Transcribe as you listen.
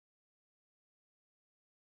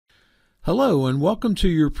Hello and welcome to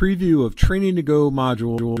your preview of Training to Go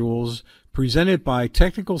modules presented by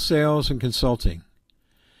Technical Sales and Consulting.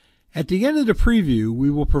 At the end of the preview,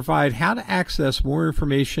 we will provide how to access more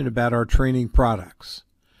information about our training products.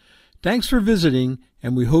 Thanks for visiting,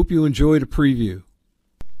 and we hope you enjoy the preview.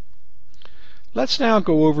 Let's now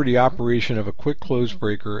go over the operation of a quick close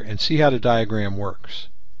breaker and see how the diagram works.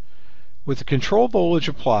 With the control voltage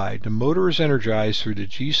applied, the motor is energized through the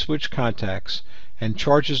G-switch contacts and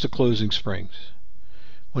charges the closing springs.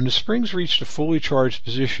 When the springs reach the fully charged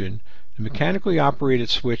position, the mechanically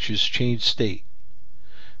operated switch is changed state.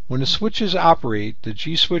 When the switches operate, the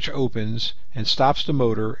G-switch opens and stops the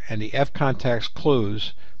motor and the F contacts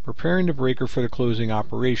close, preparing the breaker for the closing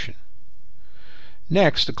operation.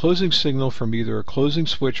 Next, the closing signal from either a closing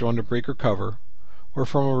switch on the breaker cover or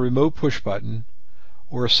from a remote push button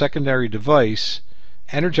or a secondary device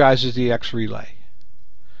energizes the X relay.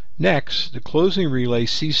 Next, the closing relay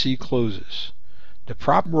CC closes. The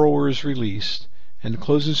prop roller is released and the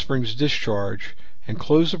closing springs discharge and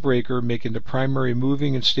close the breaker, making the primary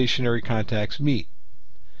moving and stationary contacts meet.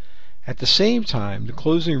 At the same time, the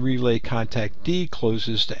closing relay contact D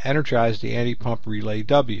closes to energize the anti-pump relay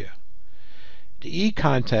W. The E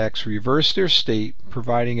contacts reverse their state,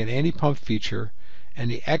 providing an anti-pump feature,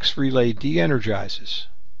 and the X relay de-energizes.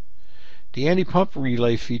 The anti-pump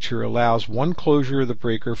relay feature allows one closure of the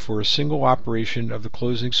breaker for a single operation of the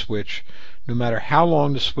closing switch, no matter how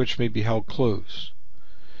long the switch may be held closed.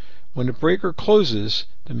 When the breaker closes,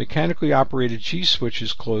 the mechanically operated G switch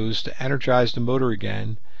is closed to energize the motor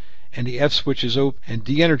again, and the F switch is open and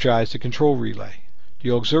de-energize the control relay.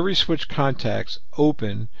 The auxiliary switch contacts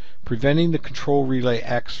open, preventing the control relay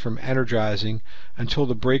X from energizing until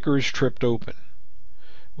the breaker is tripped open.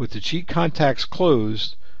 With the G contacts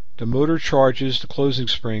closed, the motor charges the closing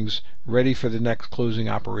springs, ready for the next closing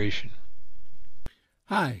operation.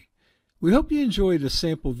 Hi, we hope you enjoyed a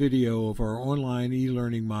sample video of our online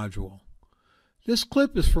e-learning module. This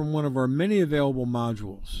clip is from one of our many available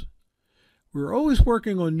modules. We're always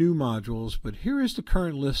working on new modules, but here is the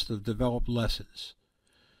current list of developed lessons.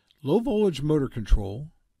 Low voltage motor control,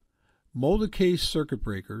 molded case circuit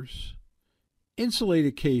breakers,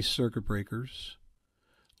 insulated case circuit breakers,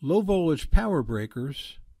 low voltage power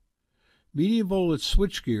breakers, medium voltage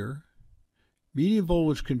switchgear, medium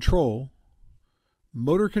voltage control,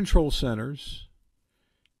 motor control centers,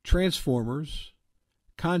 transformers,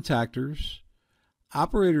 contactors,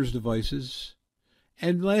 operators devices,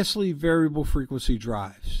 and lastly, variable frequency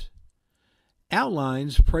drives.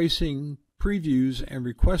 Outlines, pricing, previews, and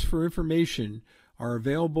requests for information are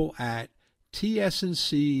available at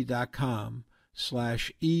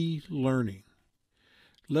tsnc.com/e-learning.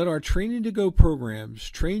 Let our Training to Go programs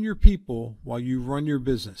train your people while you run your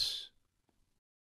business.